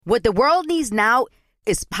What the world needs now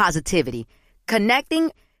is positivity.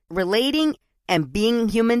 Connecting, relating, and being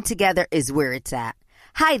human together is where it's at.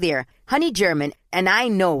 Hi there, Honey German, and I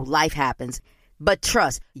know life happens, but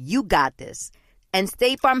trust, you got this. And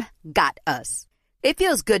State Farm got us. It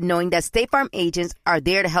feels good knowing that State Farm agents are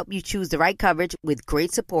there to help you choose the right coverage with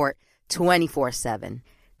great support 24/7.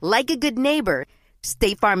 Like a good neighbor,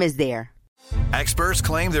 State Farm is there. Experts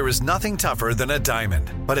claim there is nothing tougher than a diamond.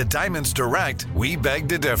 But at Diamonds Direct, we beg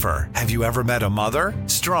to differ. Have you ever met a mother?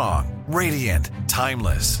 Strong, radiant,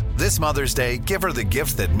 timeless. This Mother's Day, give her the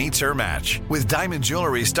gift that meets her match. With diamond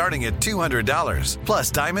jewelry starting at $200. Plus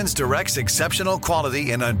Diamonds Direct's exceptional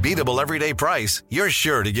quality and unbeatable everyday price, you're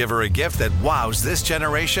sure to give her a gift that wows this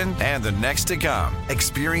generation and the next to come.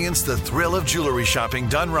 Experience the thrill of jewelry shopping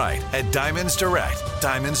done right at Diamonds Direct.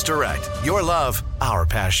 Diamonds Direct. Your love, our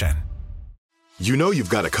passion. You know you've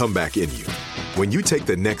got a comeback in you. When you take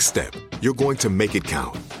the next step, you're going to make it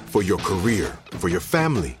count. For your career, for your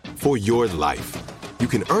family, for your life. You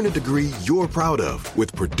can earn a degree you're proud of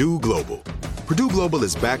with Purdue Global. Purdue Global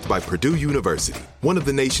is backed by Purdue University, one of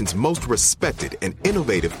the nation's most respected and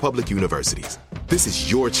innovative public universities. This is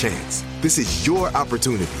your chance. This is your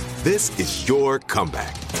opportunity. This is your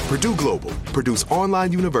comeback. Purdue Global, Purdue's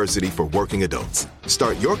online university for working adults.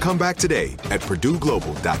 Start your comeback today at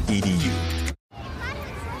purdueglobal.edu.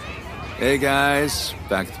 Hey guys,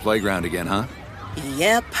 back at the playground again, huh?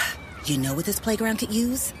 Yep. You know what this playground could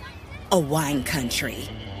use? A wine country.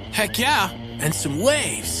 Heck yeah, and some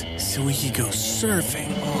waves, so we could go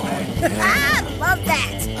surfing. Oh, yeah. Love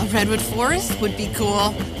that. A redwood forest would be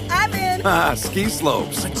cool. I'm in. Ski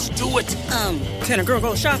slopes. Let's do it. Can a girl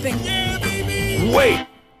go shopping? Yeah, baby. Wait!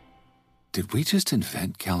 Did we just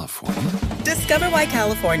invent California? Discover why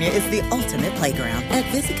California is the ultimate playground at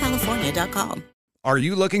visitcalifornia.com. Are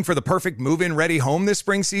you looking for the perfect move-in ready home this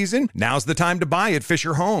spring season? Now's the time to buy at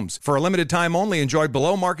Fisher Homes. For a limited time only, enjoy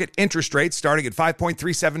below-market interest rates starting at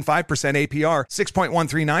 5.375% APR,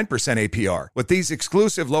 6.139% APR. With these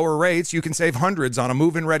exclusive lower rates, you can save hundreds on a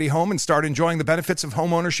move-in ready home and start enjoying the benefits of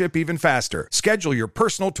home ownership even faster. Schedule your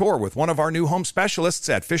personal tour with one of our new home specialists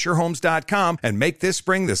at FisherHomes.com and make this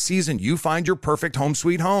spring the season you find your perfect home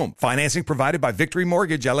sweet home. Financing provided by Victory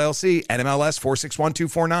Mortgage, LLC, NMLS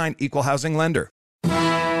 461249, Equal Housing Lender.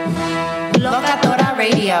 Locatora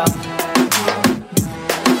Radio.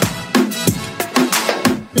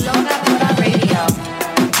 Locatora Radio.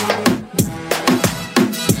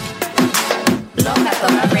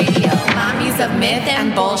 Locatora Radio. Mommies of myth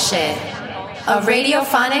and bullshit. A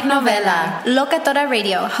radiophonic novela. Locatora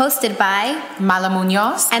Radio, hosted by Mala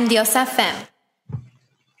Muñoz and Diosa Fem.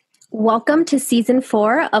 Welcome to Season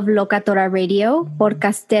 4 of Locatora Radio,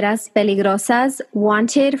 Podcasteras Peligrosas,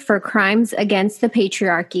 wanted for crimes against the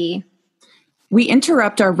patriarchy. We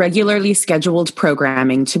interrupt our regularly scheduled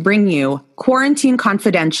programming to bring you Quarantine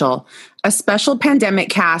Confidential, a special pandemic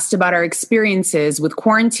cast about our experiences with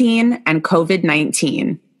quarantine and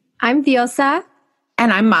COVID-19. I'm Diosa.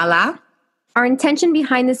 And I'm Mala. Our intention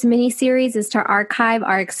behind this mini-series is to archive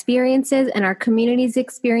our experiences and our community's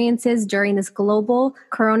experiences during this global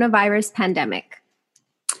coronavirus pandemic.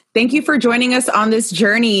 Thank you for joining us on this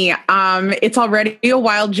journey. It's already a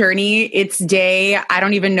wild journey. It's day, I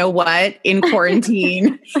don't even know what, in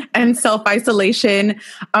quarantine and self-isolation.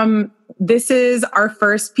 This is our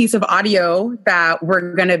first piece of audio that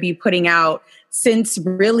we're going to be putting out since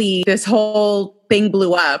really this whole thing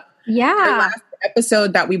blew up. Yeah. The last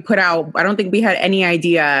episode that we put out, I don't think we had any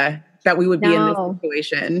idea that we would be in this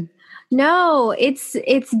situation. No, it's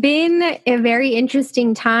been a very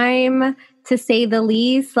interesting time, to say the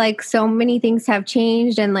least. Like, so many things have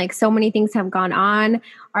changed and like so many things have gone on.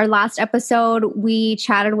 Our last episode, we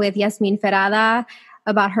chatted with Yasmin Ferrada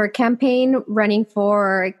about her campaign running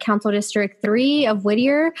for Council District 3 of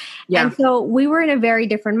Whittier. Yeah. And so we were in a very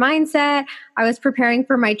different mindset. I was preparing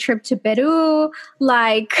for my trip to Peru.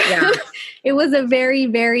 It was a very,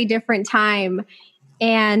 very different time.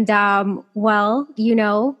 And, well, you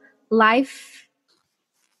know, life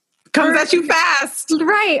comes at you fast.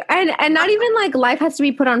 Right. And not even like life has to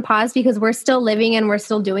be put on pause because we're still living and we're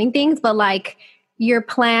still doing things, but like your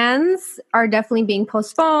plans are definitely being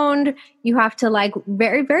postponed. You have to like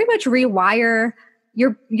very, very much rewire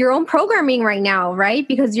your own programming right now, right?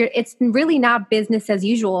 Because it's really not business as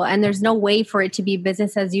usual, and there's no way for it to be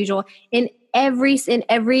business as usual in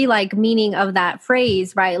every like meaning of that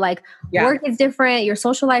phrase, right? Like work is different, your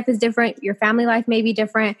social life is different, your family life may be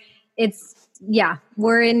different.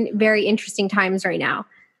 We're in very interesting times right now.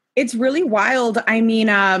 It's really wild. I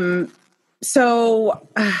mean, so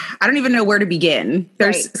I don't even know where to begin.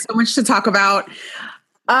 There's so much to talk about.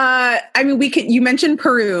 I mean, you mentioned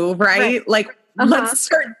Peru, right? Like let's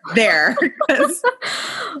start there.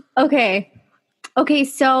 Okay.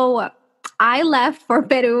 So I left for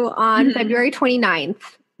Peru on February 29th.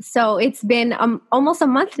 So it's been almost a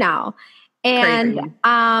month now. And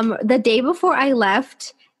the day before I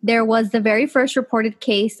left, there was the very first reported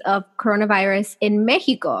case of coronavirus in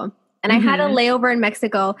Mexico. And I had a layover in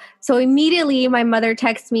Mexico. So immediately my mother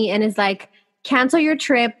texts me and is like, cancel your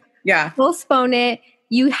trip. Yeah. Postpone it.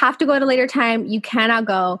 You have to go at a later time. You cannot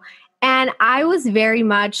go. And I was very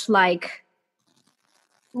much like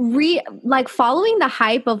following the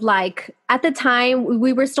hype of like, at the time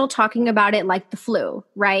we were still talking about it like the flu,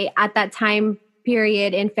 right? At that time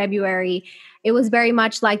period in February, it was very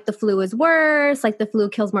much like the flu is worse, like the flu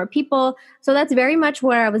kills more people. So that's very much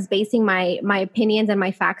where I was basing my opinions and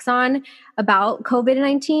my facts on about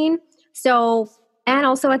COVID-19. So, and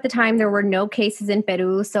also at the time there were no cases in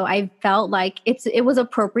Peru. So I felt like it was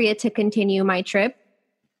appropriate to continue my trip.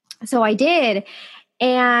 So I did.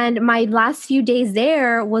 And my last few days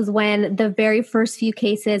there was when the very first few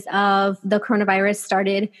cases of the coronavirus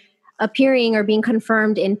started appearing or being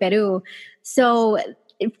confirmed in Peru. So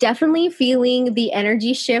definitely feeling the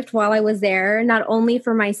energy shift while I was there, not only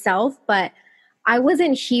for myself, but I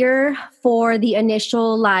wasn't here for the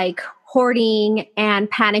initial like hoarding and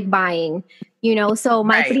panic buying, you know? So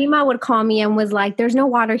my prima would call me and was like, there's no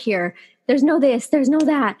water here. There's no this, there's no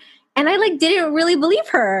that. And I like didn't really believe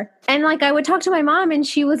her. And like I would talk to my mom and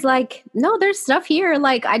she was like, no, there's stuff here.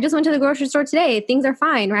 Like I just went to the grocery store today. Things are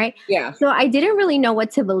fine, right? Yeah. So I didn't really know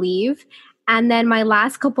what to believe. And then my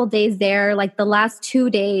last couple days there, like the last 2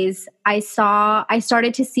 days, I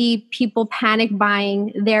started to see people panic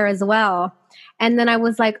buying there as well. And then I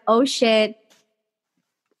was like, oh shit,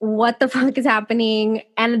 what the fuck is happening?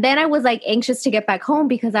 And then I was like anxious to get back home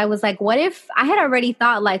because I was like, what if I had already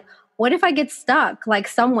thought like, what if I get stuck like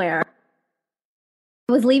somewhere?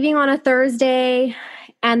 I was leaving on a Thursday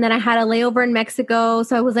and then I had a layover in Mexico.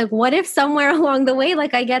 So I was like, what if somewhere along the way,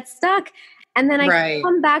 like I get stuck? And then I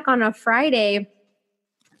come back on a Friday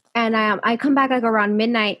and I come back like around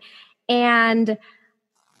midnight. And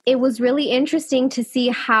it was really interesting to see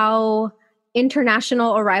how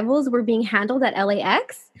international arrivals were being handled at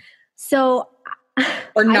LAX. So,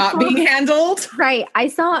 or not being handled. Right. I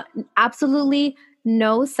saw absolutely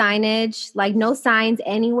no signage, like no signs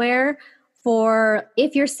anywhere for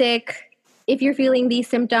if you're sick, if you're feeling these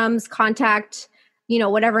symptoms, contact, you know,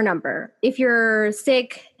 whatever number. If you're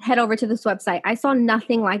sick, head over to this website. I saw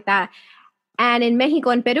nothing like that. And in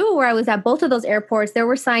Mexico and Peru, where I was at both of those airports, there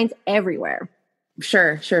were signs everywhere.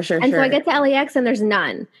 Sure. So I get to LAX and there's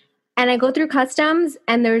none. And I go through customs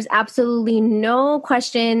and there's absolutely no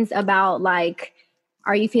questions about like,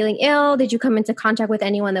 are you feeling ill? Did you come into contact with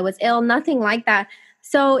anyone that was ill? Nothing like that.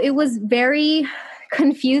 So it was very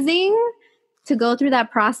confusing to go through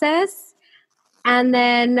that process. And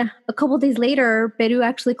then a couple of days later, Peru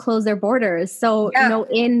actually closed their borders. So no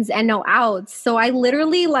ins and no outs. So I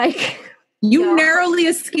literally like... You narrowly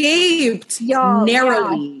escaped.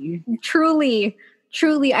 Narrowly. Yeah,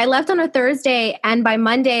 truly. I left on a Thursday and by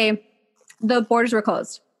Monday, the borders were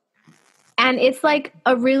closed. And it's like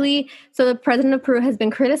so the president of Peru has been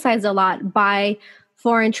criticized a lot by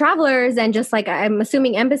foreign travelers and just like, I'm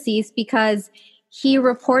assuming embassies, because he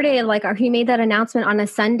reported he made that announcement on a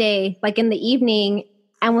Sunday, like in the evening,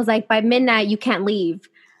 and was like, by midnight, you can't leave.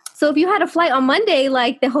 So if you had a flight on Monday,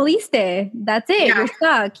 like the joliste, that's it, you're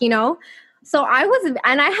stuck, you know? So I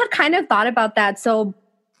had kind of thought about that. So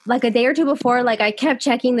like a day or two before, like I kept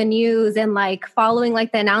checking the news and like following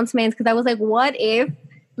like the announcements, because I was like, what if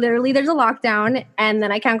literally there's a lockdown and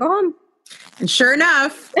then I can't go home? And sure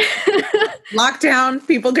enough, lockdown,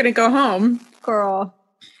 people couldn't go home. Girl.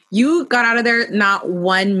 You got out of there not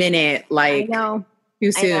 1 minute, like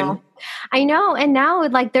too soon. I know. And now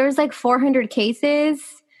like there's like 400 cases,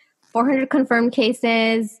 400 confirmed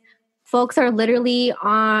cases. Folks are literally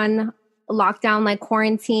on lockdown, like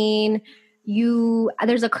quarantine.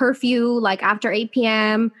 There's a curfew like after 8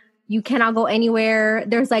 p.m. You cannot go anywhere.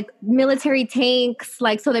 There's like military tanks,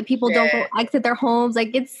 like so that people don't go exit their homes.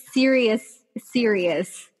 Like it's serious.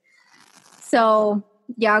 So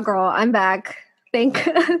yeah, girl, I'm back. Thank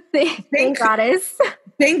goddess.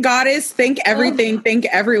 Thank goddess. Thank everything. Thank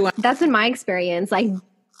everyone. That's been my experience. Like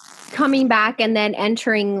coming back and then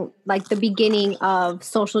entering like the beginning of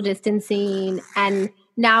social distancing, and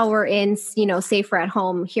now we're in, safer at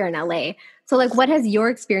home here in LA. So like, what has your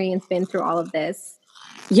experience been through all of this?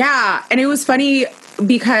 Yeah. And it was funny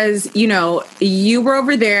because, you were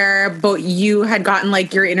over there, but you had gotten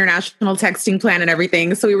like your international texting plan and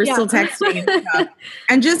everything. So we were still texting and stuff.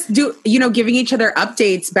 And just giving each other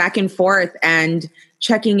updates back and forth. And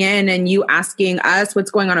checking in and you asking us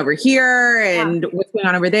what's going on over here and what's going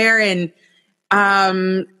on over there. And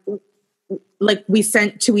like we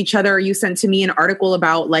sent to each other, or you sent to me an article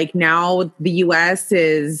about like now the US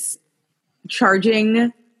is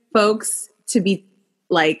charging folks to be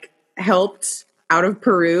like helped out of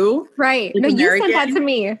Peru. Right. Like no, American. you sent that to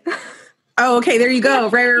me. Oh, okay. There you go.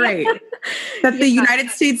 Right. That the United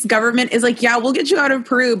States government is like, yeah, we'll get you out of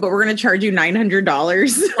Peru, but we're going to charge you $900.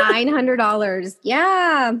 $900.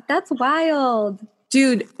 Yeah, that's wild.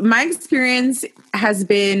 Dude, my experience has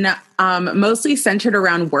been mostly centered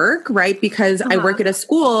around work, right? Because I work at a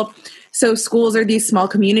school. So schools are these small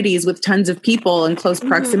communities with tons of people in close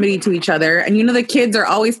proximity to each other. And, you know, the kids are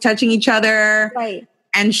always touching each other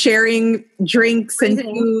and sharing drinks and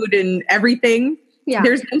food and everything. Yeah.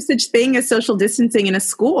 There's no such thing as social distancing in a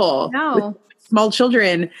school with small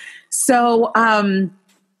children. So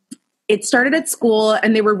it started at school,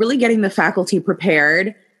 and they were really getting the faculty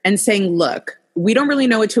prepared and saying, look, we don't really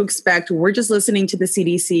know what to expect. We're just listening to the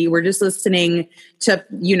CDC. We're just listening to,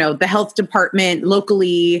 you know, the health department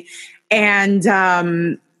locally, and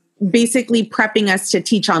basically prepping us to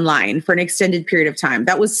teach online for an extended period of time.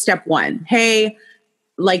 That was step one. Hey,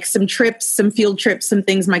 like some trips, some field trips, some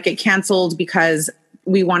things might get canceled because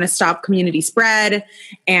we want to stop community spread,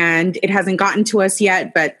 and it hasn't gotten to us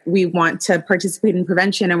yet, but we want to participate in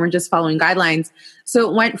prevention, and we're just following guidelines. So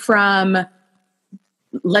it went from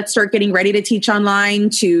let's start getting ready to teach online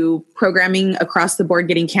to programming across the board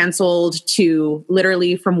getting canceled to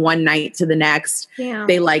literally from one night to the next. Yeah.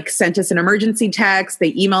 They like sent us an emergency text.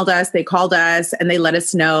 They emailed us, they called us, and they let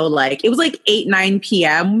us know, like, it was like 9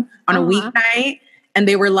 p.m. on a weeknight. And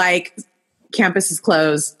they were like, campus is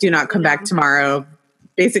closed. Do not come back tomorrow.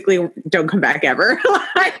 Basically, don't come back ever.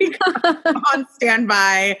 Like, on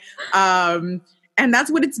standby. And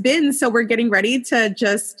that's what it's been. So we're getting ready to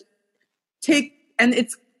just take, and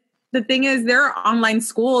it's, the thing is, there are online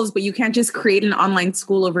schools, but you can't just create an online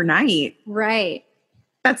school overnight. Right.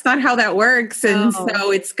 That's not how that works. And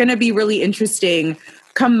so it's going to be really interesting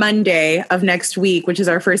come Monday of next week, which is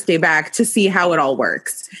our first day back, to see how it all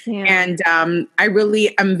works. Yeah. And I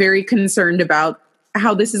really am very concerned about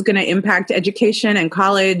how this is going to impact education and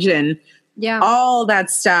college and all that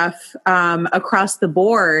stuff across the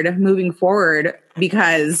board moving forward,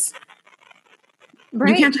 because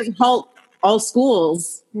you can't just halt all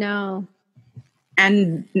schools. No.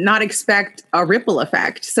 And not expect a ripple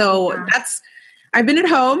effect. So I've been at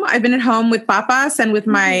home. I've been at home with Papas and with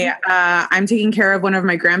my, I'm taking care of one of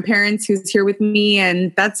my grandparents who's here with me.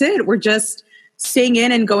 And that's it. We're just staying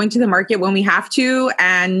in and going to the market when we have to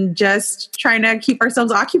and just trying to keep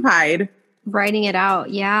ourselves occupied. Writing it out.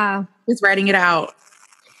 Yeah. Just writing it out.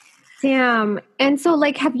 Damn. And so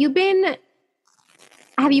like, have you been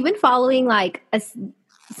following like a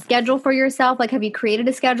schedule for yourself? Like, have you created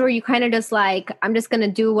a schedule? Or you kind of just like, I'm just going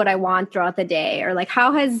to do what I want throughout the day? Or like,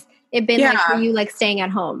 how has it been like for you, like staying at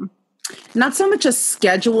home? Not so much a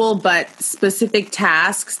schedule, but specific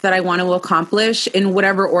tasks that I want to accomplish in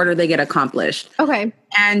whatever order they get accomplished. Okay.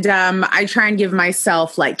 And I try and give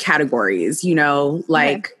myself like categories, you know,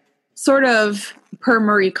 like sort of per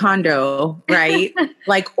Marie Kondo, right?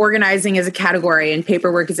 Like organizing is a category and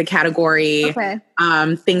paperwork is a category. Okay.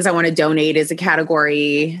 Things I want to donate is a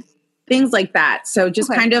category, things like that. So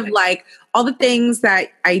just kind of like all the things that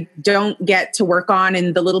I don't get to work on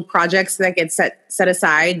and the little projects that get set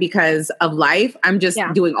aside because of life, I'm just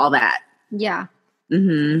doing all that. Yeah.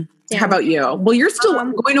 Mm-hmm. How about you? Well, you're still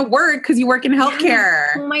going to work because you work in healthcare.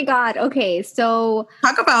 Oh my God. Okay. So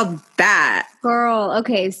talk about that. Girl.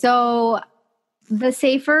 Okay. So the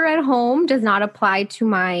safer at home does not apply to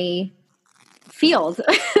my field,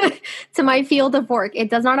 to my field of work. It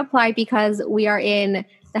does not apply because we are in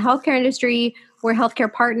the healthcare industry. We're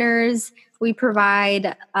healthcare partners. We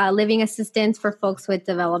provide living assistance for folks with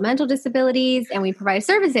developmental disabilities, and we provide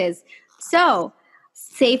services. So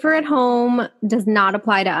safer at home does not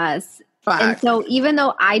apply to us. And so even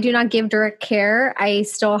though I do not give direct care, I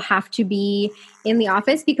still have to be in the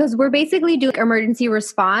office because we're basically doing emergency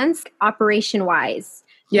response operation wise.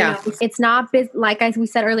 Yeah. You know, it's not, like as we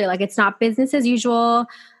said earlier, like it's not business as usual.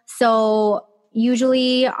 So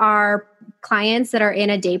usually our clients that are in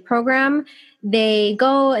a day program, they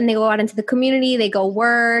go out into the community, they go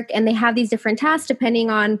work, and they have these different tasks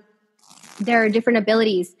depending on their different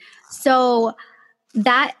abilities. So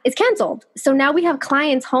that is canceled. So now we have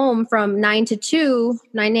clients home from 9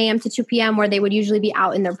 a.m. to 2 p.m. where they would usually be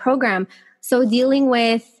out in their program. So dealing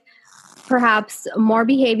with perhaps more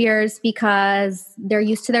behaviors because they're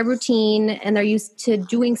used to their routine and they're used to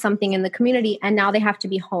doing something in the community, and now they have to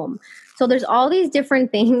be home. So there's all these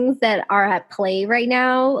different things that are at play right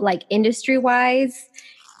now, like industry-wise,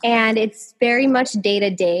 and it's very much day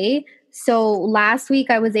to day. So last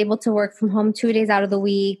week I was able to work from home 2 days out of the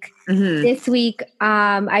week. Mm-hmm. This week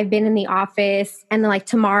I've been in the office, and then like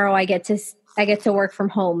tomorrow I get to work from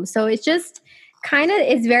home. So it's just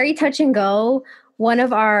it's very touch and go. One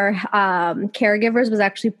of our caregivers was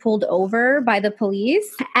actually pulled over by the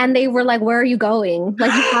police, and they were like, "Where are you going?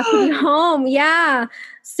 Like, you have to be home." Yeah.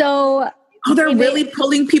 So they're really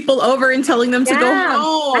pulling people over and telling them to go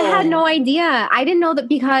home. I had no idea. I didn't know that,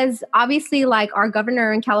 because obviously like our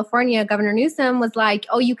governor in California, Governor Newsom, was like,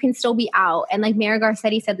 "Oh, you can still be out." And like Mayor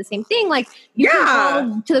Garcetti said the same thing. Like, you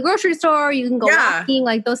can go to the grocery store, you can go walking,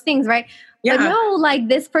 like those things, right? Yeah. But no, like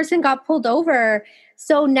this person got pulled over.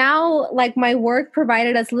 So now like my work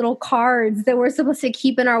provided us little cards that we're supposed to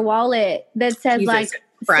keep in our wallet that says Jesus like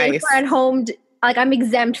Christ. Safer at Home. Like, I'm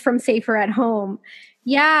exempt from Safer at Home.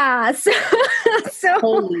 Yeah. So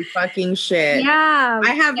holy fucking shit. Yeah.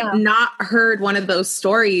 I have not heard one of those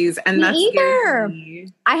stories, and that's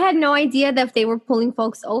scary. I had no idea that they were pulling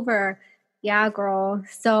folks over. Yeah, girl.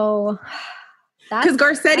 So because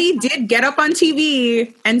Garcetti did get up on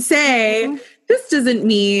TV and say, this doesn't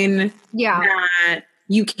mean that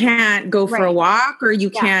you can't go for a walk, or you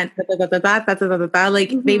can't like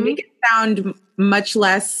they make it sound much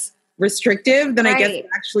less restrictive than I guess it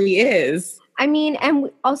actually is. I mean,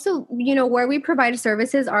 and also, you know, where we provide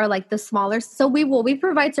services are like the smaller. So we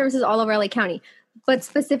provide services all over LA County, but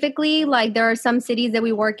specifically like there are some cities that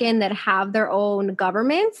we work in that have their own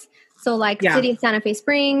governments. So like City of Santa Fe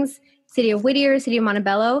Springs, City of Whittier, City of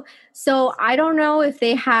Montebello. So I don't know if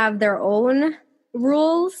they have their own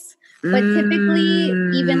rules, but typically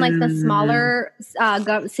even like the smaller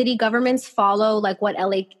city governments follow like what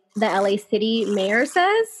the LA city mayor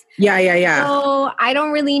says. Yeah. So I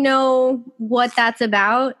don't really know what that's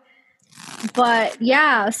about, but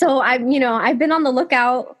yeah. So I've been on the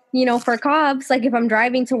lookout, for cops. Like if I'm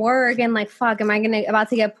driving to work and like, fuck, am I about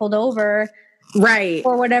to get pulled over? Right.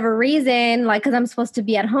 For whatever reason, like, cause I'm supposed to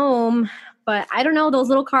be at home, but I don't know. Those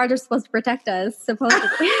little cards are supposed to protect us,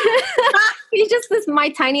 supposedly. It's just my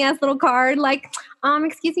tiny ass little card. Like,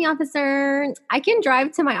 excuse me, officer, I can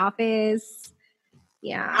drive to my office.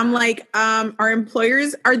 Yeah. I'm like, our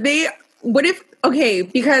employers,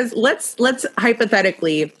 because let's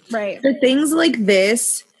hypothetically, right. For things like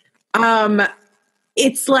this,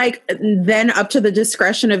 it's like then up to the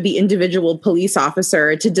discretion of the individual police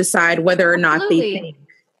officer to decide whether or not they think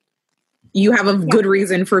you have a good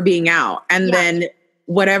reason for being out. And then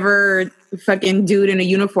whatever fucking dude in a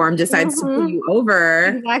uniform decides to pull you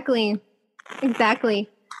over. Exactly.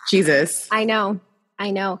 Jesus. I know.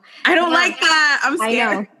 I don't like that. I'm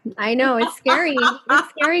scared. I know. It's scary. It's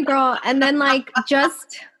scary, girl. And then the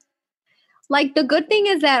good thing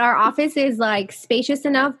is that our office is like spacious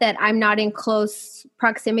enough that I'm not in close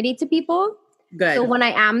proximity to people. Good. So when I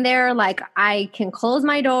am there, like I can close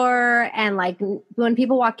my door, and like when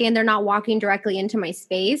people walk in, they're not walking directly into my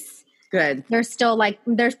space. Good. They're still like,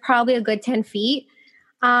 there's probably a good 10 feet.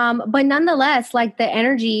 But nonetheless, like the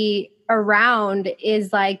energy around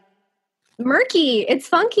is like murky. It's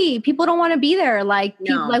funky. People don't want to be there. Like,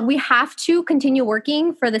 like we have to continue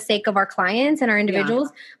working for the sake of our clients and our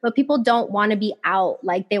individuals, but people don't want to be out.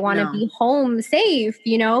 Like they want to be home safe,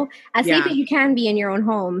 as safe as you can be in your own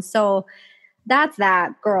home. So that's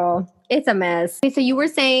that, girl. It's a mess. Okay, so you were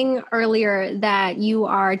saying earlier that you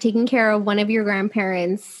are taking care of one of your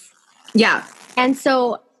grandparents. Yeah. And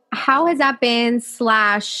so how has that been?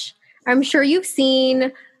 I'm sure you've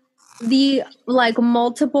seen the like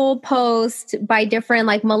multiple posts by different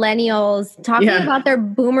like millennials talking about their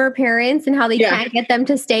boomer parents and how they can't get them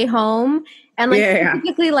to stay home, and like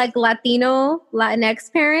specifically like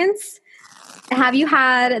Latinx parents. Have you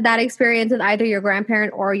had that experience with either your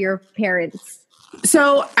grandparent or your parents?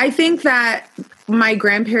 So I think that my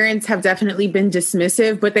grandparents have definitely been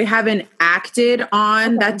dismissive, but they haven't acted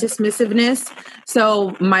on that dismissiveness.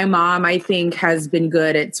 So my mom, I think, has been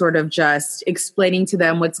good at sort of just explaining to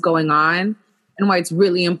them what's going on and why it's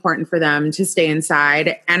really important for them to stay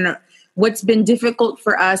inside. And what's been difficult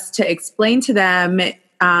for us to explain to them,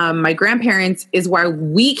 my grandparents, is why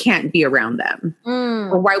we can't be around them,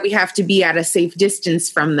 or why we have to be at a safe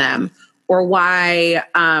distance from them, or why,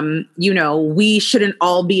 we shouldn't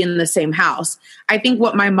all be in the same house. I think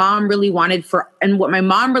what my mom really wanted for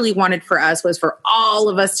us was for all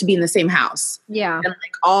of us to be in the same house. Yeah. And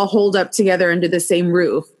like all hold up together under the same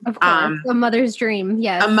roof. Of course. A mother's dream.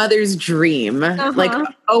 Yes. A mother's dream. Like,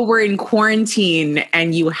 we're in quarantine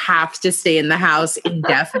and you have to stay in the house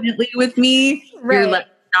indefinitely with me. Right. You're like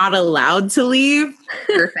not allowed to leave.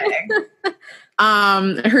 Perfect.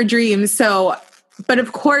 her dreams. So, but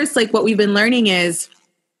of course, like what we've been learning is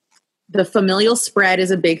the familial spread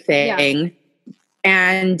is a big thing. Yeah.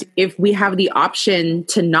 And if we have the option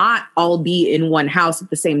to not all be in one house at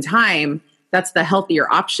the same time, that's the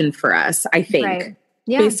healthier option for us, I think, right.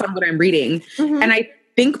 Yeah. based on what I'm reading. Mm-hmm. And I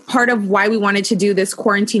think part of why we wanted to do this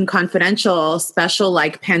Quarantine Confidential special,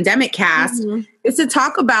 like pandemic cast, is to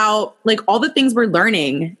talk about like all the things we're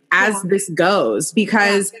learning as this goes,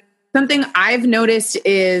 because something I've noticed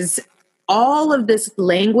is all of this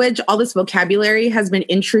language, all this vocabulary has been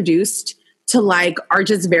introduced to like our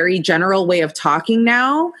just very general way of talking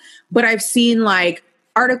now. But I've seen like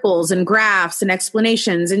articles and graphs and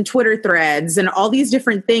explanations and Twitter threads and all these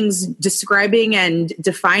different things describing and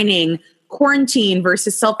defining quarantine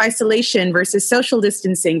versus self-isolation versus social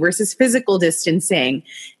distancing versus physical distancing.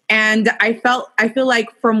 And I feel like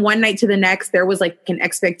from one night to the next, there was like an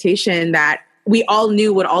expectation that we all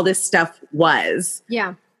knew what all this stuff was.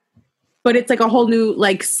 Yeah. But it's like a whole new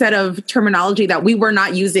like set of terminology that we were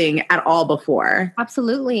not using at all before.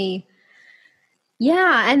 Absolutely.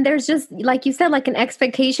 Yeah. And there's just, like you said, like an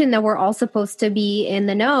expectation that we're all supposed to be in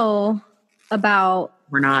the know about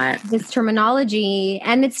we're not this terminology.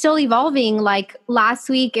 And it's still evolving. Like last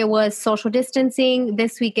week it was social distancing.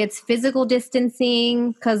 This week it's physical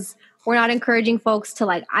distancing, because we're not encouraging folks to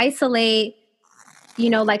like isolate, you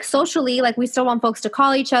know, like socially. Like we still want folks to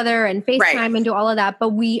call each other and FaceTime and do all of that. But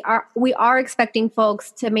we are expecting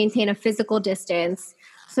folks to maintain a physical distance.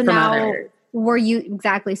 So now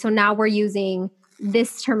So now we're using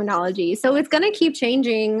this terminology. So it's going to keep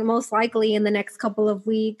changing most likely in the next couple of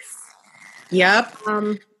weeks. Yep.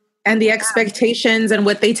 And the expectations and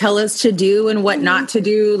what they tell us to do and what not to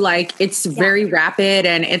do, like it's very rapid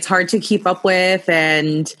and it's hard to keep up with.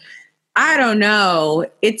 And I don't know,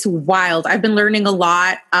 it's wild. I've been learning a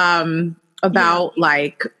lot about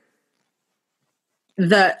like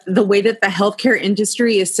the way that the healthcare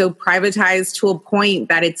industry is so privatized to a point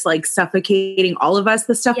that it's like suffocating all of us.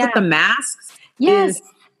 The stuff with the masks is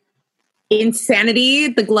insanity.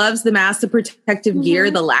 The gloves, the mask, the protective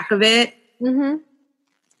gear, the lack of it. Mm-hmm.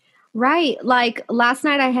 Right. Like last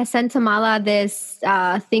night I had sent to Mala this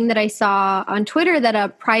thing that I saw on Twitter that a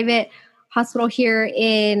private hospital here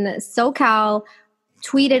in SoCal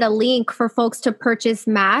tweeted a link for folks to purchase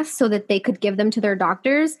masks so that they could give them to their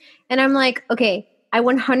doctors. And I'm like, okay, I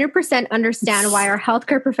 100% understand why our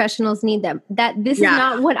healthcare professionals need them. That this is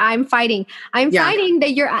not what I'm fighting. I'm fighting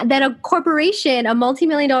that a corporation, a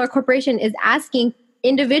multi-million-dollar corporation is asking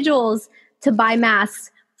individuals to buy masks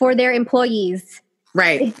for their employees.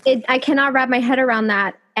 Right. I cannot wrap my head around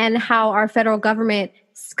that, and how our federal government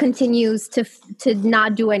continues to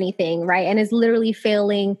not do anything, right? And is literally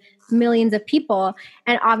failing millions of people.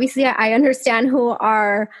 And obviously I understand who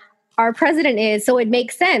our president is, so it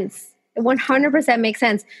makes sense. It 100% makes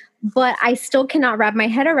sense. But I still cannot wrap my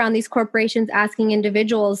head around these corporations asking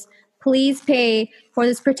individuals, please pay for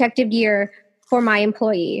this protective gear for my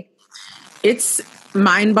employee. It's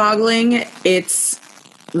mind-boggling. It's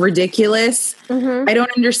ridiculous. Mm-hmm. I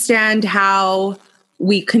don't understand how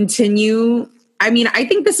we continue. I mean, I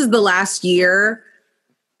think this is the last year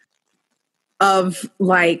of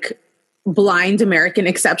like blind American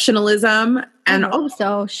exceptionalism and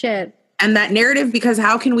and that narrative, because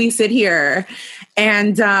how can we sit here?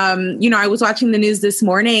 And, you know, I was watching the news this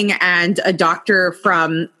morning and a doctor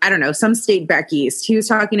from, I don't know, some state back east, he was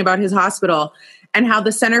talking about his hospital and how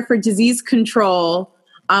the Center for Disease Control,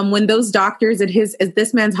 when those doctors at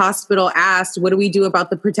this man's hospital asked, what do we do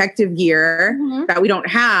about the protective gear that we don't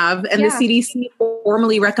have? And the CDC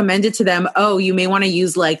formally recommended to them, oh, you may want to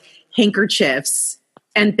use like handkerchiefs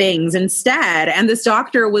and things instead. And this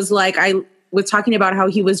doctor was like, I was talking about how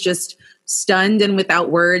he was just stunned and without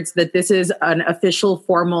words that this is an official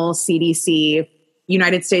formal CDC,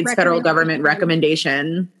 United States federal government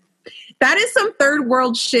recommendation. That is some third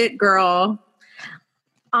world shit, girl.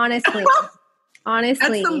 Honestly.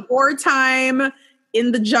 That's some wartime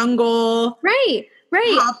in the jungle. Right.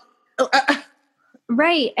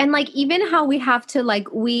 Right. And like, even how we have to, like,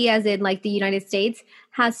 we as in like the United States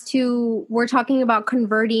we're talking about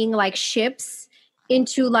converting like ships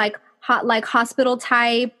into like hospital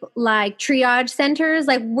type, like triage centers.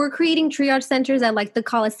 Like we're creating triage centers at like the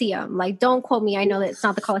Coliseum. Like, don't quote me. I know that it's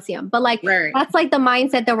not the Coliseum, but like, that's like the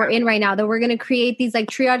mindset that we're in right now, that we're going to create these like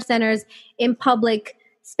triage centers in public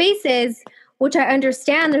spaces, which I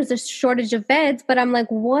understand there's a shortage of beds, but I'm like,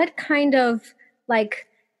 what kind of like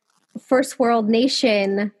first world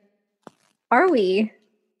nation are we?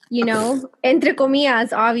 You know, entre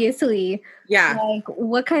comillas, obviously. Yeah. Like,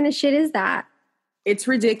 what kind of shit is that? It's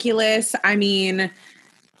ridiculous. I mean,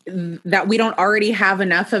 that we don't already have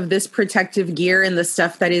enough of this protective gear and the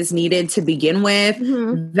stuff that is needed to begin with,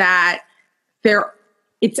 that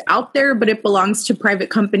it's out there, but it belongs to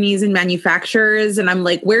private companies and manufacturers. And I'm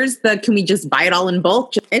like, can we just buy it all in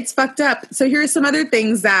bulk? It's fucked up. So here's some other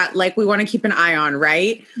things that like we want to keep an eye on,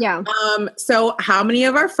 right? Yeah. So how many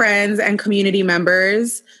of our friends and community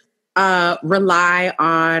members rely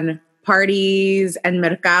on parties and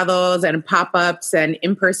mercados and pop-ups and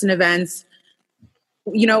in-person events?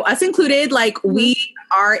 You know, us included, like we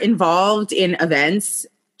are involved in events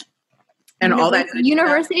and all that.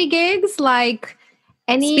 University gigs, like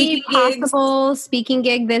any possible speaking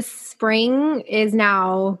gig this spring is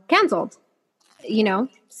now canceled, you know?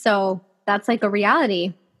 So that's like a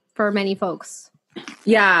reality for many folks.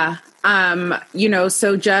 Yeah. You know,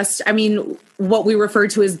 so just, I mean, what we refer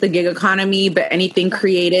to as the gig economy, but anything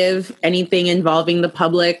creative, anything involving the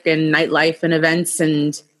public and nightlife and events.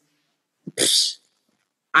 And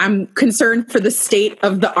I'm concerned for the state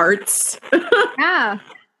of the arts. Yeah.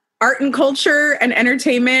 Art and culture and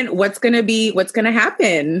entertainment. What's going to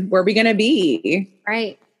happen? Where are we going to be?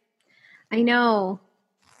 Right. I know.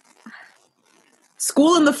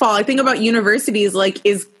 School in the fall. I think about universities, like,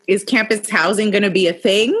 is campus housing going to be a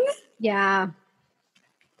thing? Yeah.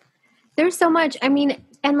 There's so much. I mean,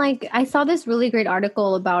 and like, I saw this really great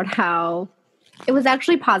article about how it was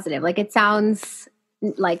actually positive. Like, it sounds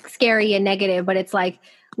like scary and negative, but it's like,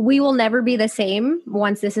 we will never be the same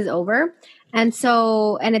once this is over. And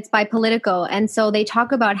so, and it's by Politico. And so they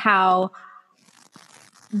talk about how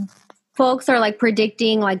folks are like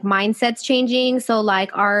predicting like mindsets changing. So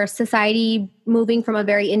like our society moving from a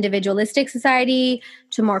very individualistic society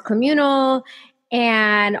to more communal.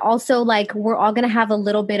 And also like we're all going to have a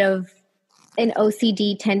little bit of an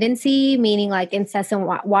OCD tendency, meaning like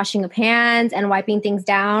incessant washing of hands and wiping things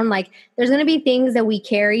down. Like there's going to be things that we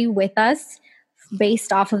carry with us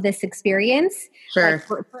based off of this experience, sure, like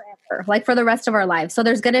forever, like for the rest of our lives. So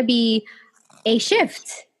there's going to be a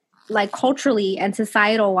shift, like culturally and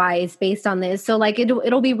societal wise, based on this. So like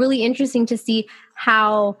it'll be really interesting to see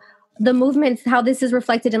how the movements, how this is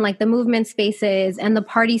reflected in like the movement spaces and the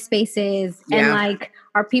party spaces, and like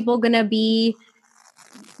are people going to be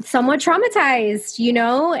somewhat traumatized, you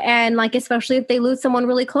know, and like especially if they lose someone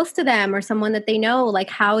really close to them or someone that they know, like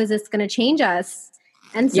how is this going to change us?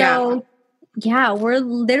 And so. Yeah, we're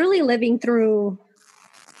literally living through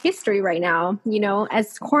history right now, you know,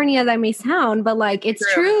 as corny as I may sound, but like, it's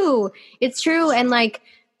true. It's true. And like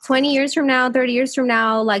 20 years from now, 30 years from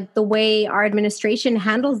now, like the way our administration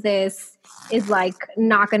handles this is like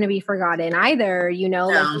not going to be forgotten either, you know,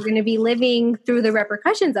 like we're going to be living through the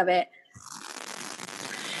repercussions of it.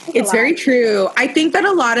 It's very true. I think that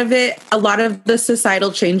a lot of the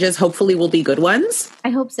societal changes hopefully will be good ones. I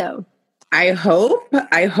hope so. I hope,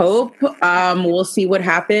 we'll see what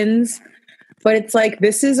happens, but it's like,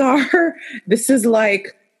 this is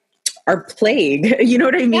like our plague. You know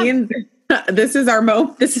what I mean? Yeah. This is our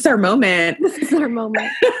moment. This is our moment. It's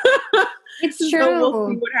true. So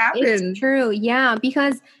we'll see what happens. It's true. Yeah.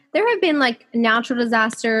 Because there have been like natural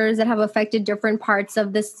disasters that have affected different parts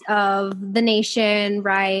of the nation.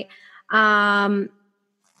 Right. But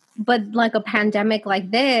like a pandemic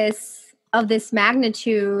like this, of this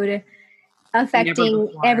magnitude,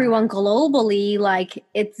 affecting everyone globally, like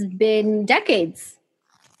it's been decades.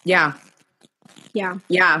 Yeah.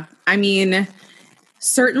 Yeah. I mean,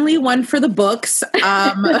 certainly one for the books.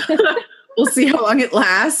 We'll see how long it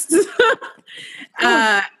lasts.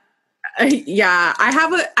 I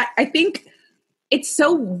think it's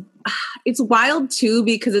wild too,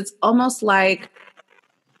 because it's almost like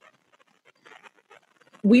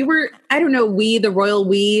the royal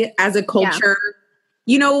we as a culture,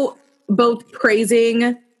 you know, both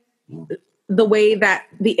praising the way that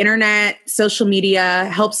the internet, social media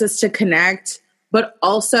helps us to connect, but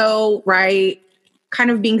also, right,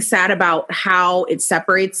 kind of being sad about how it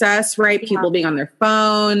separates us, right? Yeah. People being on their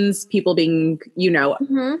phones, people being, you know,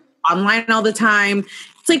 online all the time.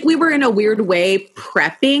 It's like we were in a weird way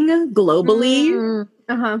prepping globally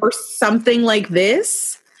for something like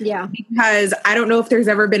this. Yeah. Because I don't know if there's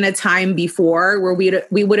ever been a time before where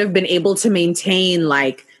we would have been able to maintain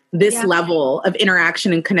like this level of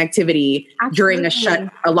interaction and connectivity during a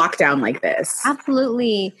lockdown like this.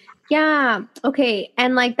 Absolutely. Yeah. Okay.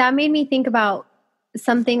 And like that made me think about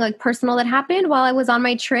something like personal that happened while I was on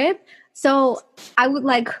my trip. So I would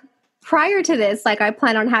like prior to this, like I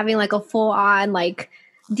plan on having like a full on like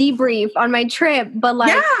debrief on my trip, but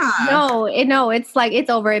like no, it's like it's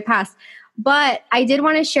over, it passed. But I did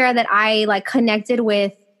want to share that I like connected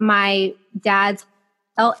with my dad's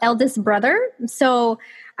eldest brother. So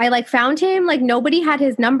I like found him, like nobody had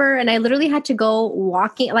his number, and I literally had to go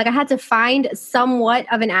walking, like I had to find somewhat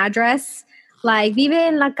of an address, like vive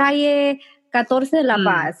en la calle 14 de La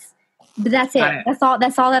Paz. But that's it. That's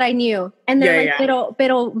all that I knew. And they're like,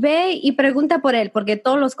 pero ve y pregunta por él, porque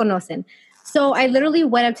todos los conocen. So I literally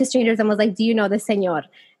went up to strangers and was like, do you know this señor?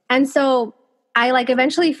 And so I like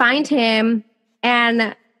eventually find him,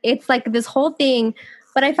 and it's like this whole thing.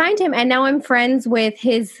 But I find him, and now I'm friends with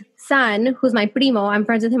his son, who's my primo. I'm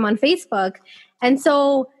friends with him on Facebook. And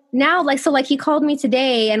so now, like he called me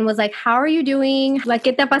today and was like, how are you doing? Like,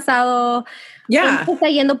 ¿qué te ha pasado? Yeah. ¿Cómo está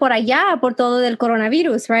yendo por allá por todo del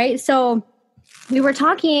coronavirus, right? So we were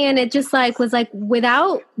talking, and it just like was like,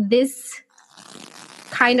 without this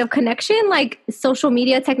kind of connection, like social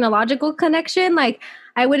media, technological connection, like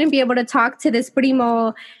I wouldn't be able to talk to this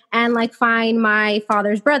primo and like find my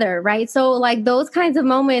father's brother, right? So like those kinds of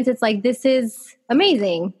moments, it's like, this is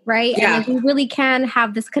amazing, right? Yeah. And like, we really can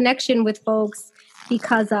have this connection with folks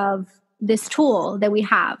because of this tool that we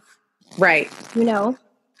have. Right. You know?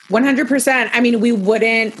 100%. I mean, we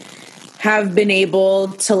wouldn't have been able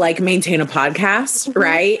to like maintain a podcast,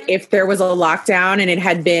 right? If there was a lockdown and it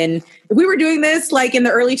had been, if we were doing this like in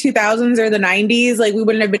the early 2000s or the 90s, like we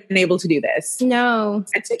wouldn't have been able to do this. No.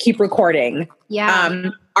 And to keep recording. Yeah.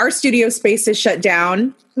 Our studio space is shut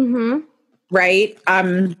down, right?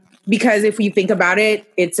 Because if you think about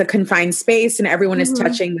it, it's a confined space and everyone is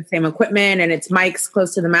touching the same equipment and it's mics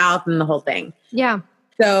close to the mouth and the whole thing. Yeah.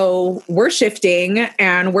 So we're shifting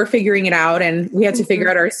and we're figuring it out, and we had to figure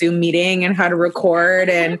out our Zoom meeting and how to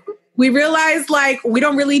record. And we realized like we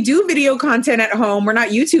don't really do video content at home. We're not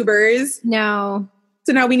YouTubers. No.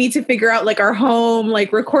 So now we need to figure out like our home,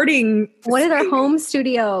 like recording. What is our home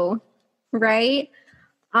studio? Right?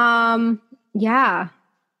 Yeah.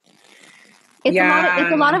 It's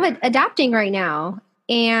a lot of adapting right now,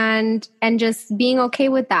 and just being okay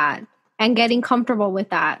with that and getting comfortable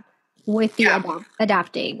with that. With the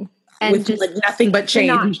adapting and with just like nothing but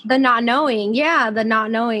change, the not knowing, the not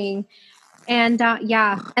knowing, and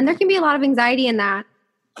and there can be a lot of anxiety in that,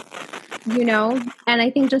 you know. And I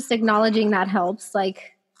think just acknowledging that helps.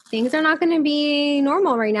 Like things are not going to be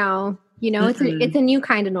normal right now, you know. It's a new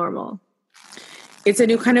kind of normal. It's a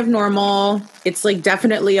new kind of normal. It's like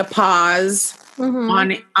definitely a pause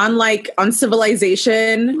on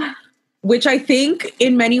civilization. Which I think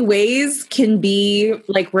in many ways can be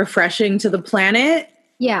like refreshing to the planet.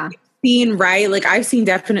 Yeah. Right? Like I've seen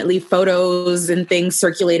definitely photos and things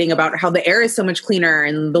circulating about how the air is so much cleaner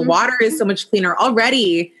and the water is so much cleaner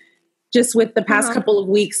already, just with the past couple of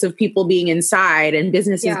weeks of people being inside and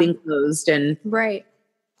businesses being closed and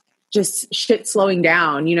just shit slowing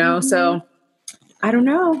down, you know? So I don't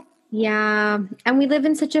know. Yeah. And we live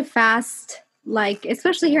in such a fast, like,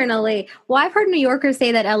 especially here in LA. Well, I've heard New Yorkers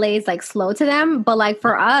say that LA is like slow to them, but like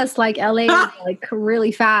for us, like LA is like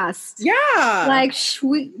really fast. Yeah. Like,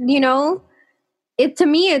 you know, to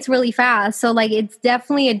me, it's really fast. So like, it's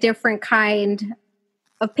definitely a different kind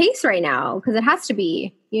of pace right now because it has to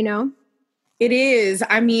be, you know? It is.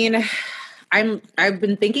 I mean, I've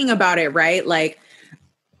been thinking about it, right? Like,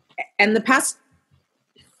 and the past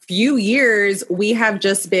few years, we have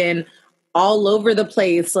just been all over the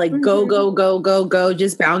place, like go,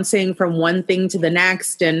 just bouncing from one thing to the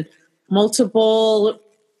next and multiple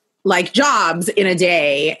like jobs in a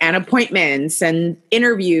day and appointments and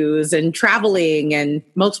interviews and traveling and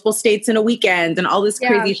multiple states in a weekend and all this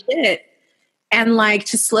crazy shit. And like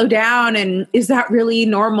to slow down, and is that really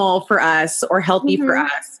normal for us or healthy for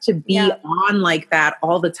us to be on like that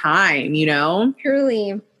all the time, you know?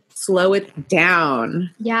 Truly. Slow it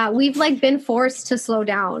down. Yeah, we've like been forced to slow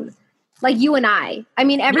down. Like you and I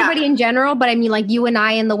mean, everybody in general, but I mean like you and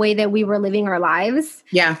I in the way that we were living our lives.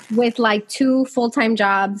 Yeah. With like 2 full-time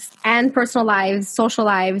jobs and personal lives, social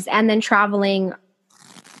lives, and then traveling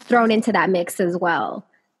thrown into that mix as well.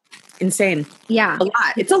 Insane. Yeah. A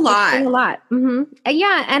lot. It's a lot. It's a lot.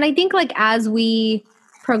 Yeah. And I think like as we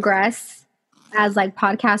progress as like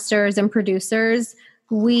podcasters and producers,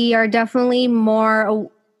 we are definitely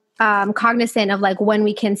more cognizant of like when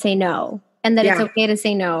we can say no and that it's okay to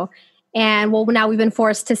say no. And well, now we've been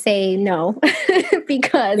forced to say no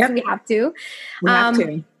because we have to. We have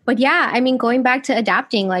to. But yeah, I mean, going back to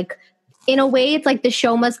adapting, like in a way, it's like the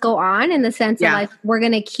show must go on in the sense of like we're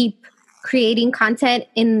going to keep creating content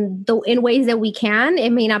in ways that we can. It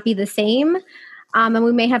may not be the same. And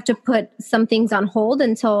we may have to put some things on hold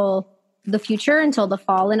until the future, until the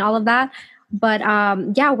fall and all of that. But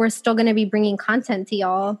yeah, we're still going to be bringing content to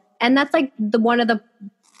y'all. And that's like one of the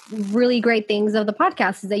really great things of the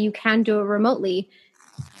podcast is that you can do it remotely.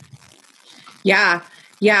 Yeah.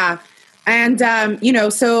 Yeah. And,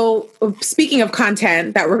 so speaking of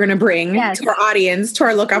content that we're going to bring to our audience, to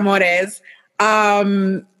our Locamores,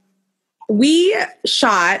 we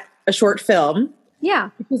shot a short film.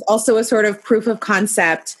 Yeah. Which was also a sort of proof of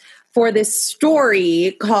concept for this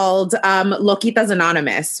story called Loquitas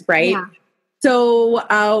Anonymous, right? Yeah. So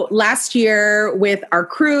last year with our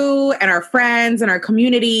crew and our friends and our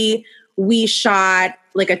community, we shot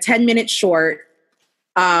like a 10-minute short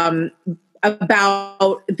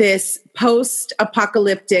about this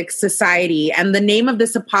post-apocalyptic society. And the name of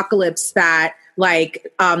this apocalypse that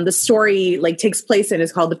the story takes place in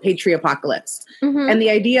is called the Patriapocalypse. Mm-hmm. And the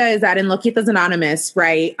idea is that in Loquitas Anonymous,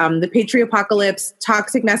 right, the Patriapocalypse,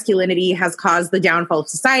 toxic masculinity has caused the downfall of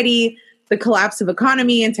society, the collapse of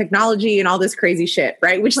economy and technology and all this crazy shit,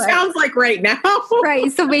 right? Which sounds like right now. Right.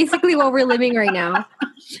 So basically what we're living right now.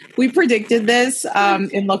 We predicted this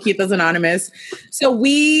in Loquitas Anonymous. So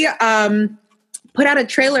we put out a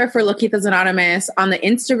trailer for Loquitas Anonymous on the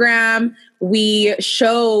Instagram. We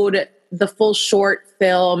showed the full short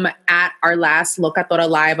film at our last Locatora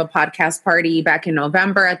Live, a podcast party back in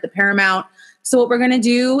November at the Paramount. So what we're going to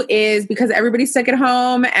do is, because everybody's stuck at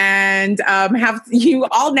home and you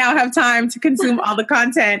all now have time to consume all the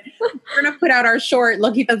content, we're going to put out our short,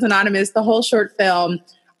 Loquitas Anonymous, the whole short film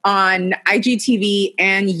on IGTV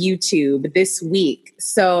and YouTube this week.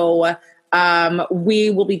 So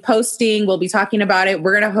we will be posting, we'll be talking about it.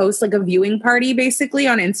 We're going to host like a viewing party basically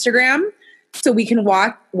on Instagram, so we can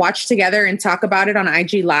watch together and talk about it on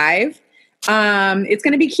IG Live. It's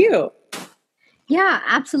going to be cute. Yeah,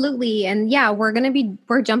 absolutely. And yeah, we're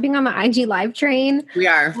jumping on the IG Live train. We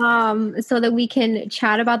are. So that we can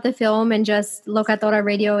chat about the film and just Locatora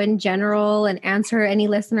Radio in general and answer any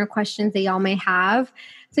listener questions that y'all may have.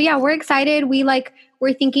 So yeah, we're excited.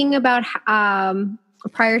 We're thinking about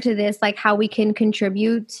prior to this, like how we can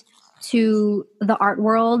contribute to the art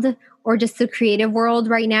world or just the creative world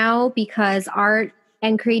right now, because art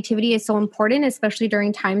and creativity is so important, especially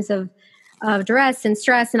during times of duress and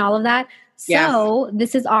stress and all of that. So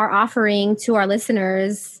This is our offering to our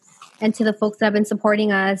listeners and to the folks that have been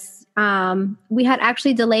supporting us. We had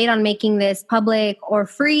actually delayed on making this public or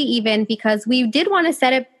free even because we did want to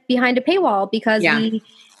set it behind a paywall because we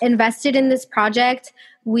invested in this project.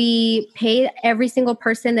 We paid every single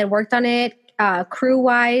person that worked on it,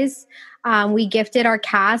 crew-wise. We gifted our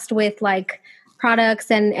cast with products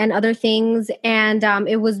and other things. And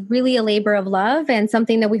it was really a labor of love and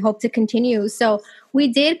something that we hope to continue. So we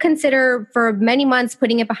did consider for many months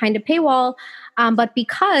putting it behind a paywall. But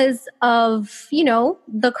because of,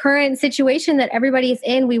 the current situation that everybody is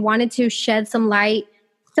in, we wanted to shed some light,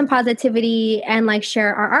 some positivity, and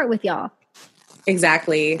share our art with y'all.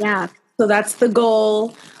 Exactly. Yeah. So that's the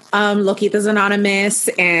goal. Loquitas Anonymous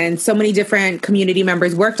and so many different community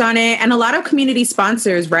members worked on it, and a lot of community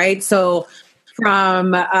sponsors, right? So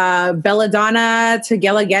from Belladonna to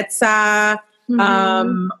Guelaguetza,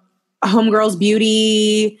 Homegirls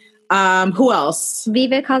Beauty, who else?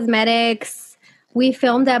 Vive Cosmetics. We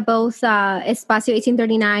filmed at both Espacio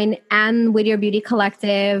 1839 and Whittier Beauty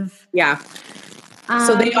Collective. Yeah.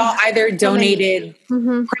 So they all either donated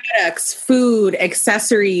products, food,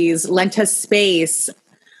 accessories, lent us space.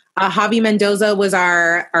 Javi Mendoza was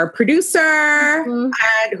our producer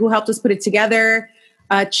who helped us put it together.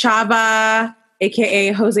 Chava,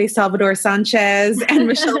 a.k.a. Jose Salvador Sanchez, and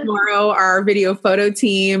Michelle Morrow, our video photo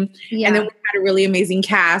team. Yeah. And then we had a really amazing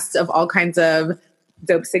cast of all kinds of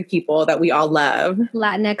dope sick people that we all love.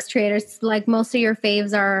 Latinx creators, most of your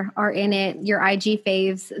faves are in it, your IG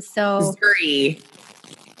faves. So Zuri,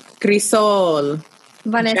 Crisol,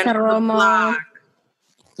 Vanessa Jennifer Romo. Black.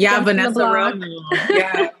 Yeah, Jennifer Vanessa Black. Romo.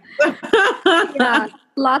 Yeah. Yeah.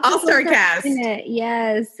 Lots of All-star cast. in it.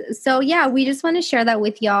 Yes. So yeah, we just want to share that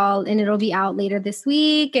with y'all, and it'll be out later this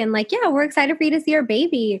week. And we're excited for you to see our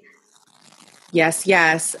baby.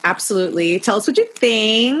 Yes, absolutely. Tell us what you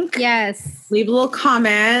think. Yes. Leave a little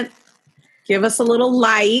comment. Give us a little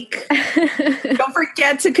like. Don't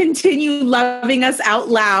forget to continue loving us out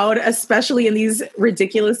loud, especially in these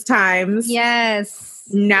ridiculous times. Yes.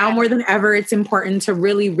 Now more than ever, it's important to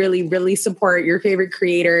really, really, really support your favorite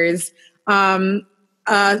creators. Some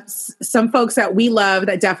folks that we love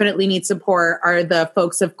that definitely need support are the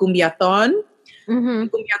folks of Cumbiaton.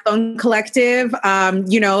 Cumbiaton Collective.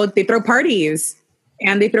 They throw parties,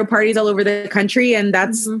 and they throw parties all over the country, and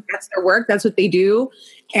that's their work. That's what they do.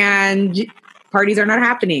 And parties are not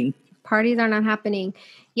happening.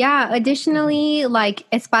 Yeah. Additionally,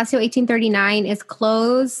 Espacio 1839 is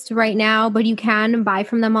closed right now, but you can buy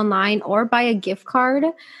from them online or buy a gift card.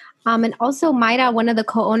 And also Mayra, one of the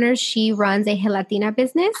co-owners, she runs a gelatina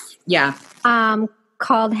business. Yeah.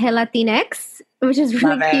 Called Gelatinex. which is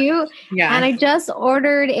really cute. Yeah. And I just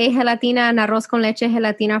ordered a gelatina and arroz con leche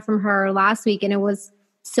gelatina from her last week, and it was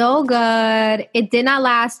so good. It did not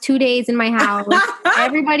last 2 days in my house.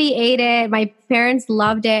 Everybody ate it. My parents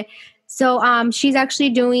loved it. So she's actually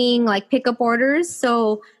doing like pickup orders.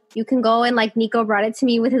 So you can go and like Nico brought it to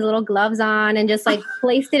me with his little gloves on and just like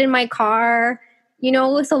placed it in my car, you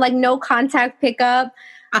know, so like no contact pickup.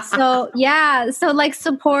 So yeah, so like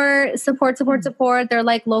support. They're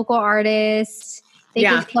like local artists. They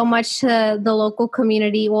give so much to the local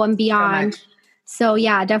community, well, and beyond. So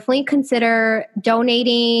yeah, definitely consider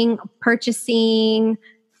donating, purchasing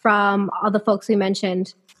from all the folks we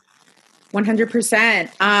mentioned.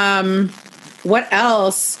 100%. What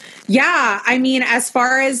else? Yeah, I mean, as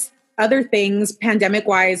far as other things,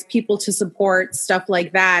 pandemic-wise, people to support, stuff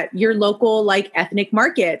like that, your local, like, ethnic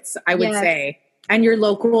markets, I would say, and your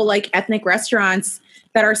local, like, ethnic restaurants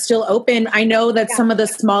that are still open. I know that some of the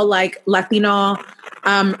small, like, Latino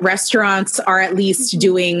restaurants are at least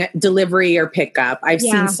doing delivery or pickup. I've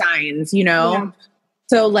seen signs, you know? Yeah.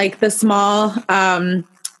 So, like, the small,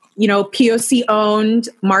 you know, POC-owned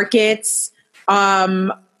markets, I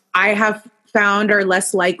have found are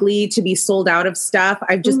less likely to be sold out of stuff.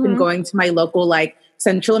 I've just been going to my local, like,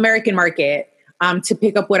 Central American market to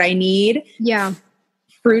pick up what I need. Yeah.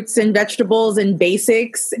 Fruits and vegetables and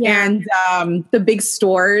basics. Yeah. And the big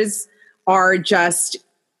stores are just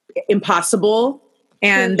impossible.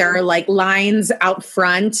 And there are like lines out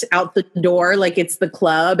front, out the door, like it's the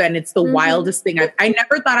club, and it's the wildest thing. I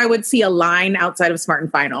never thought I would see a line outside of Smart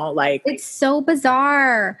and Final. Like, it's so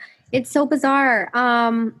bizarre. It's so bizarre.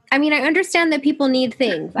 I mean, I understand that people need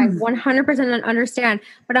things. I 100% understand.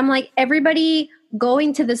 But I'm like, everybody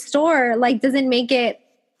going to the store, like, doesn't make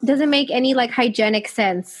any like hygienic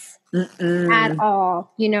sense at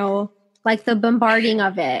all, you know, like the bombarding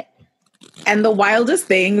of it. And the wildest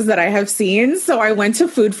things that I have seen. So I went to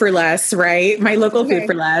Food for Less, right? My local Food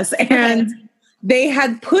for Less. And they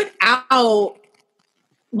had put out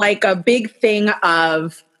like a big thing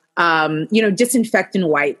of, you know, disinfectant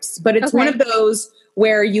wipes. But it's one of those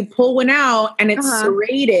where you pull one out and it's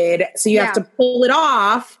serrated. So you have to pull it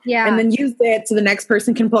off and then use it so the next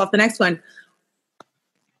person can pull off the next one.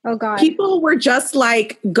 Oh, God. People were just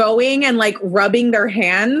like going and like rubbing their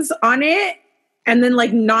hands on it and then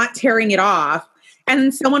like not tearing it off. And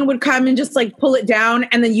then someone would come and just like pull it down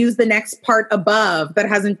and then use the next part above that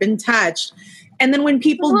hasn't been touched. And then when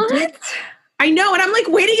people did, I know, and I'm like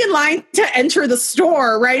waiting in line to enter the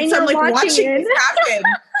store, right? So I'm like watching this happen.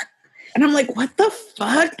 And I'm like, what the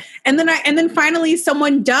fuck? And then finally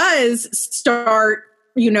someone does start,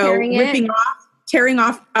 you know, tearing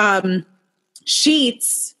off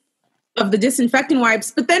sheets of the disinfectant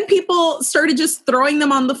wipes, but then people started just throwing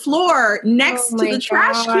them on the floor next to the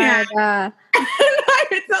trash can.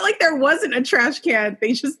 It's not like there wasn't a trash can.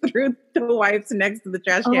 They just threw the wipes next to the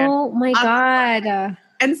trash can. Oh my God.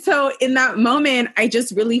 And so in that moment, I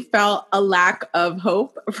just really felt a lack of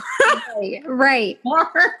hope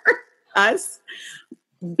for us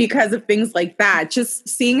because of things like that. Just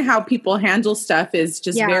seeing how people handle stuff is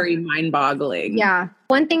just very mind-boggling. Yeah.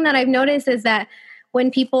 One thing that I've noticed is that when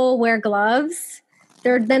people wear gloves,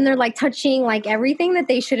 they're like touching like everything that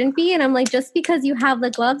they shouldn't be. And I'm like, just because you have the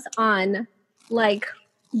gloves on, like,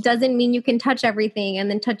 doesn't mean you can touch everything and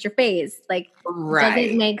then touch your face. Like,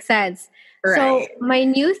 doesn't make sense. Right. So my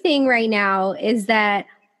new thing right now is that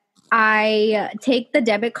I take the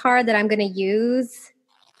debit card that I'm going to use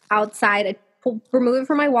outside, I remove it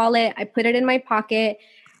from my wallet, I put it in my pocket,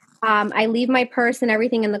 I leave my purse and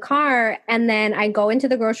everything in the car, and then I go into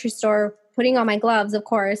the grocery store, putting on my gloves, of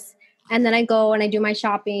course, and then I go and I do my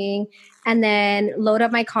shopping and then load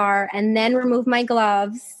up my car and then remove my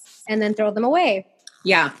gloves and then throw them away.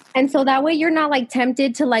 Yeah. And so that way you're not like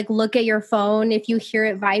tempted to like look at your phone if you hear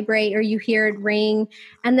it vibrate or you hear it ring.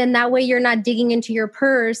 And then that way you're not digging into your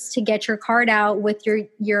purse to get your card out with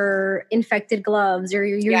your infected gloves or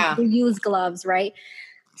your used gloves, right?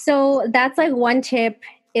 So that's like one tip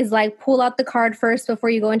is like pull out the card first before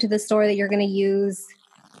you go into the store that you're going to use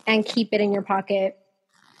and keep it in your pocket.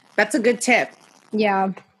 That's a good tip.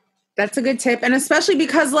 Yeah. That's a good tip. And especially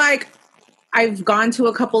because like I've gone to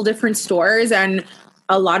a couple different stores and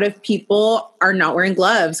a lot of people are not wearing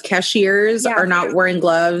gloves. Cashiers are not wearing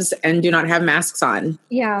gloves and do not have masks on.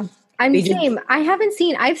 Yeah. I'm the same.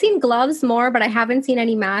 I've seen gloves more, but I haven't seen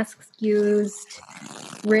any masks used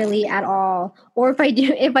really at all. Or if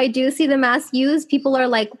I do see the mask used, people are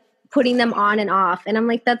like putting them on and off. And I'm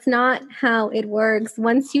like, that's not how it works.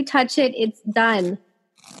 Once you touch it, it's done.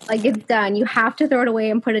 Like, it's done. You have to throw it away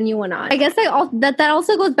and put a new one on. I guess that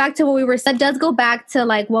also goes back to what we were, that does go back to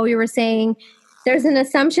like what we were saying there's an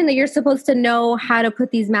assumption that you're supposed to know how to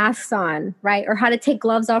put these masks on, right? Or how to take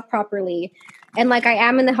gloves off properly. And like, I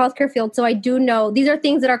am in the healthcare field, so I do know these are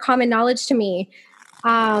things that are common knowledge to me.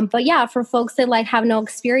 But yeah, for folks that like have no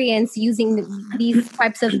experience using these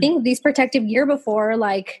types of things, these protective gear before,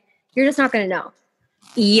 like, you're just not going to know.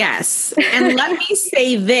 Yes. And let me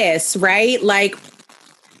say this, right? Like,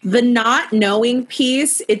 the not knowing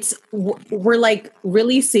piece, we're like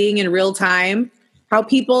really seeing in real time how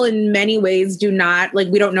people in many ways do not, like,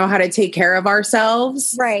 we don't know how to take care of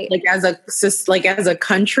ourselves. Right. Like as a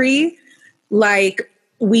country, like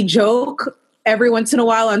we joke every once in a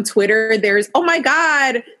while on Twitter, there's, oh my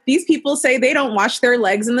God, these people say they don't wash their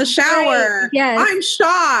legs in the shower. Right. Yes. I'm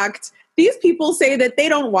shocked. These people say that they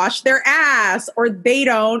don't wash their ass or they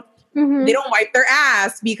don't wipe their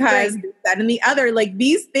ass because that and the other. Like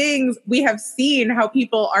these things, we have seen how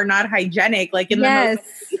people are not hygienic, like in the most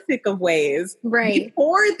basic of ways. Right.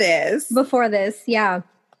 Before this. Yeah.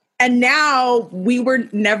 And now we were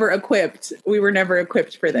never equipped. We were never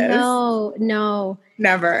equipped for this. No.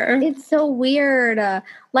 Never. It's so weird.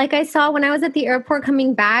 Like I saw when I was at the airport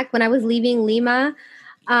coming back, when I was leaving Lima,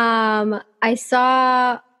 I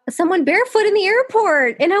saw someone barefoot in the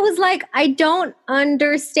airport. And I was like, I don't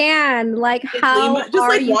understand. Like, how Lima, just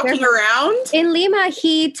like walking around? In Lima,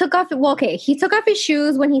 he took off his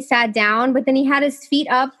shoes when he sat down, but then he had his feet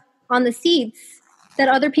up on the seats that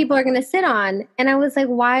other people are going to sit on. And I was like,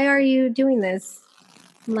 why are you doing this?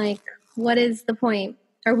 Like, what is the point?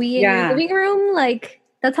 Are we in your living room? Like,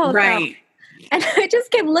 that's how it felt. And I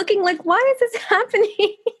just kept looking like, why is this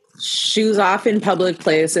happening? Shoes off in public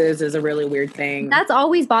places is a really weird thing. That's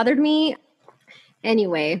always bothered me.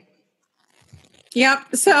 Anyway.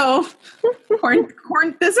 Yep. So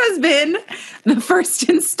this has been the first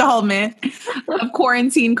installment of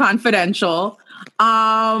Quarantine Confidential.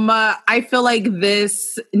 I feel like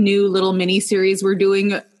this new little mini series we're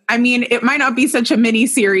doing, I mean, it might not be such a mini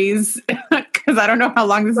series because I don't know how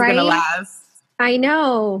long this is going to last. I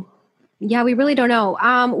know. Yeah, we really don't know.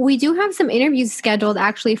 We do have some interviews scheduled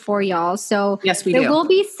actually for y'all. So yes, there will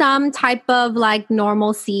be some type of like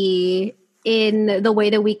normalcy in the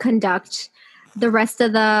way that we conduct the rest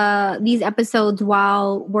of these episodes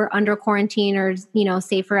while we're under quarantine or, you know,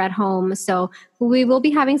 safer at home. So we will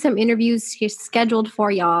be having some interviews scheduled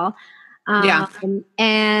for y'all.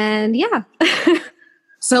 And yeah.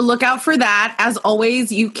 So look out for that. As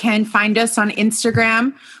always, you can find us on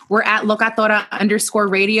Instagram. We're at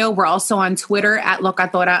Locatora_radio. We're also on Twitter at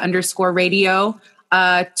Locatora_radio.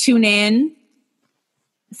 Tune in.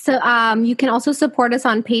 So you can also support us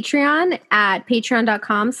on Patreon at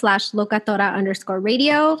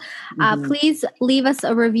patreon.com/Locatora_radio. Please leave us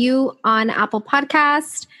a review on Apple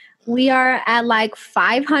Podcast. We are at like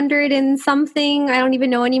 500 and something. I don't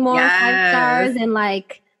even know anymore. 5 stars. And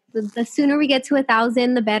like the sooner we get to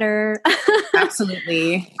 1,000, the better.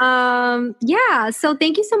 Absolutely. Yeah. So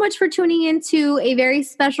thank you so much for tuning into a very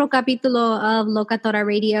special capítulo of Locatora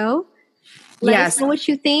Radio. Let us know what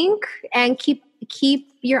you think and keep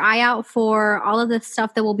your eye out for all of the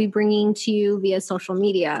stuff that we'll be bringing to you via social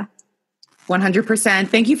media. 100%.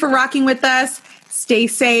 Thank you for rocking with us. Stay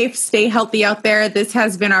safe, stay healthy out there. This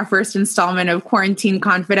has been our first installment of Quarantine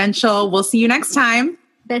Confidential. We'll see you next time.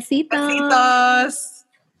 Besitos. Besitos.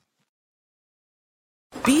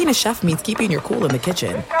 Being a chef means keeping your cool in the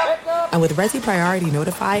kitchen. And with Resi Priority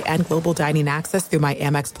Notify and Global Dining Access through my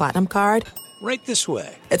Amex Platinum card, right this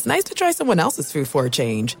way. It's nice to try someone else's food for a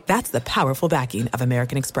change. That's the powerful backing of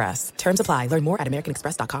American Express. Terms apply. Learn more at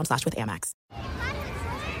americanexpress.com/withAmex.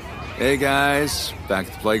 Hey guys, back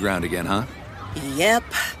at the playground again, huh? Yep.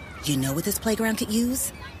 You know what this playground could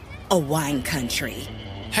use? A wine country.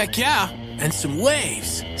 Heck yeah, and some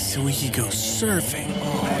waves so we could go surfing.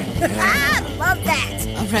 Oh, yeah. I love that.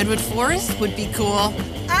 A redwood forest would be cool.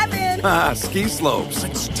 I'm in. Ski slopes.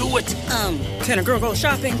 Let's do it. Can a girl go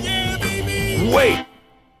shopping? Yeah, baby. Wait!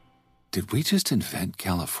 Did we just invent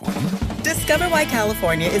California? Discover why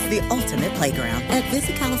California is the ultimate playground at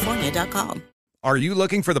visitcalifornia.com. Are you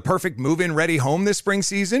looking for the perfect move-in ready home this spring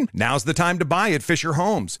season? Now's the time to buy at Fisher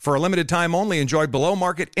Homes. For a limited time only, enjoy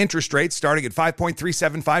below-market interest rates starting at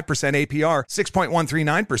 5.375% APR,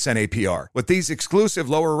 6.139% APR. With these exclusive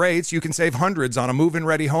lower rates, you can save hundreds on a move-in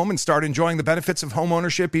ready home and start enjoying the benefits of home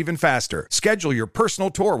ownership even faster. Schedule your personal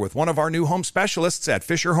tour with one of our new home specialists at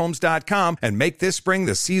FisherHomes.com and make this spring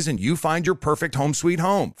the season you find your perfect home sweet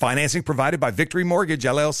home. Financing provided by Victory Mortgage,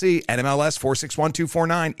 LLC, NMLS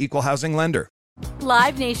 461249, Equal Housing Lender.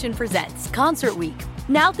 Live Nation presents Concert Week.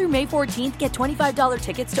 Now through May 14th, get $25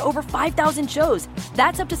 tickets to over 5,000 shows.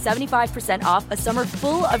 That's up to 75% off a summer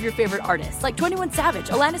full of your favorite artists like 21 Savage,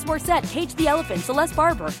 Alanis Morissette, Cage the Elephant, Celeste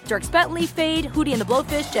Barber, Dierks Bentley, Fade, Hootie and the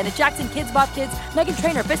Blowfish, Janet Jackson, Kids Bop Kids, Meghan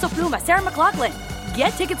Trainor, Peso Pluma, Sarah McLachlan. Get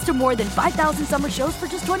tickets to more than 5,000 summer shows for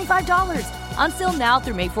just $25. Until now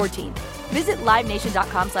through May 14th. Visit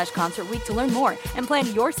LiveNation.com/Concert Week to learn more and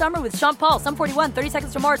plan your summer with Sean Paul, Sum 41, 30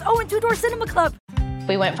 Seconds to Mars, and Two Door Cinema Club.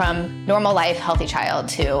 We went from normal life, healthy child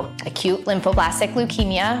to acute lymphoblastic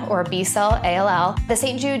leukemia, or B-cell ALL. The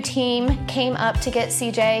St. Jude team came up to get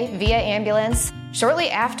CJ via ambulance. Shortly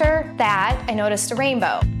after that, I noticed a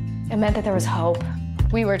rainbow. It meant that there was hope.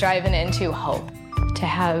 We were driving into hope. To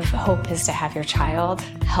have hope is to have your child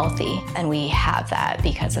healthy, and we have that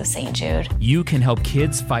because of St. Jude. You can help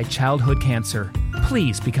kids fight childhood cancer.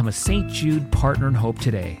 Please become a St. Jude Partner in Hope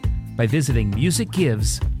today by visiting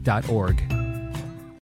musicgives.org.